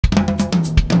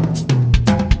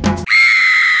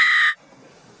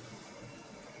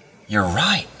You're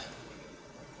right.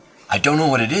 I don't know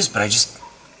what it is, but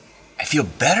I feel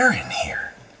better in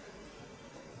here.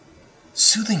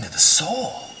 Soothing to the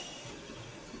soul.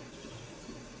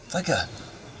 It's like a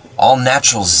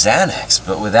all-natural Xanax,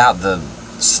 but without the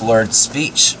slurred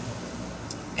speech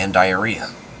and diarrhea.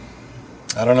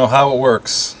 I don't know how it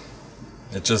works.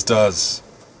 It just does.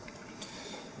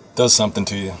 Does something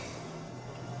to you.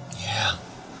 Yeah.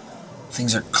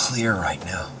 Things are clear right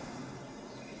now.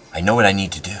 I know what I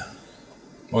need to do.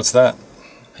 What's that?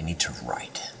 I need to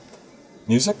write.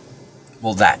 Music?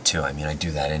 Well, that too. I mean, I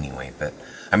do that anyway, but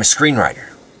I'm a screenwriter.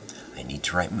 I need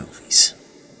to write movies.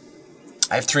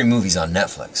 I have 3 movies on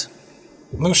Netflix.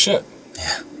 No shit.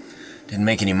 Yeah. Didn't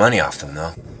make any money off them,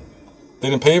 though. They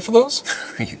didn't pay you for those?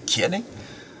 Are you kidding?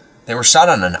 They were shot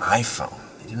on an iPhone.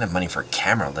 They didn't have money for a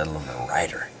camera, let alone a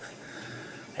writer.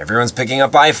 Everyone's picking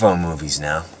up iPhone movies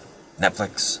now.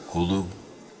 Netflix, Hulu,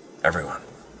 everyone.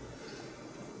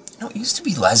 You know, it used to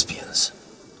be lesbians.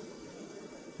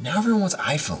 Now everyone wants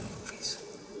iPhone movies.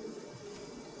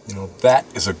 You know, that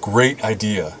is a great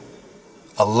idea.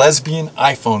 A lesbian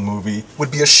iPhone movie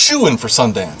would be a shoo-in for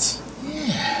Sundance.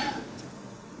 Yeah.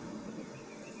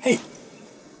 Hey,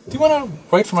 do you want to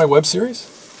write for my web series?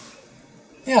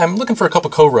 Yeah, I'm looking for a couple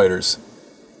co-writers.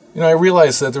 You know, I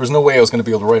realized that there was no way I was going to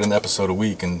be able to write an episode a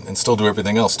week and still do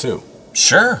everything else, too.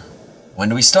 Sure. When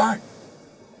do we start?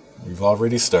 We've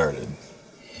already started.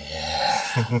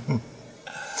 Yeah.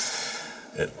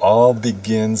 It all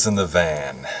begins in the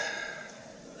van.